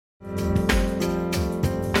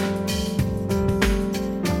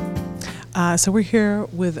So we're here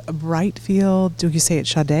with Brightfield. Do you say it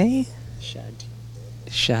Sade? Shadi.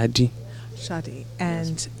 Shadi. Shadi.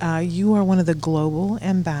 Yes. And you are one of the global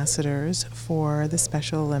ambassadors for the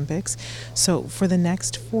Special Olympics. So for the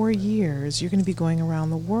next 4 years, you're going to be going around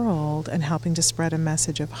the world and helping to spread a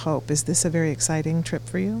message of hope. Is this a very exciting trip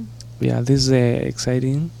for you? Yeah, this is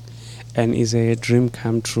exciting and is a dream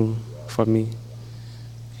come true for me.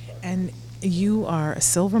 And you are a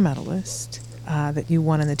silver medalist that you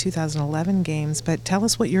won in the 2011 games. But tell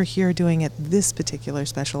us what you're here doing at this particular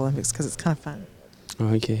Special Olympics because it's kind of fun.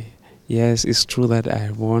 Okay. Yes, it's true that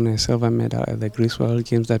I won a silver medal at the Greece World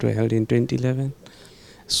Games that were held in 2011.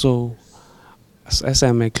 So, as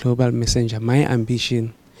I'm a global messenger, my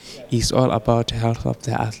ambition is all about the health of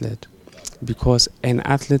the athlete because an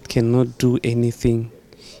athlete cannot do anything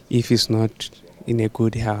if he's not in a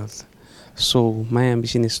good health. So my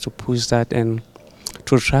ambition is to push that and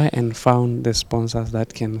to try and find the sponsors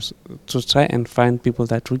that can, to try and find people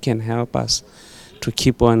that who can help us to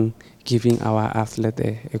keep on giving our athlete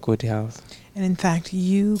a good health. And in fact,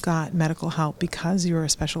 you got medical help because you're a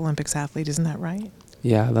Special Olympics athlete, isn't that right?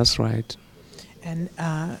 Yeah, that's right. And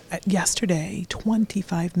yesterday,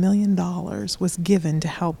 $25 million was given to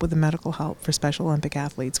help with the medical help for Special Olympic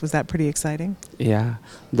athletes. Was that pretty exciting? Yeah,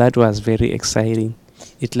 that was very exciting.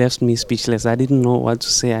 It left me speechless. I didn't know what to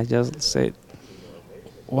say. I just said,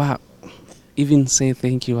 wow. Even say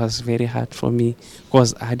thank you was very hard for me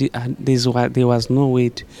because there was no way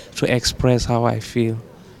to express how I feel.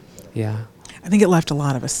 Yeah. I think it left a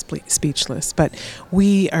lot of us speechless, but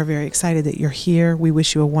we are very excited that you're here. We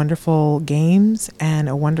wish you a wonderful games and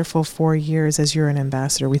a wonderful 4 years as you're an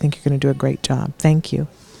ambassador. We think you're going to do a great job. Thank you.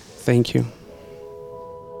 Thank you.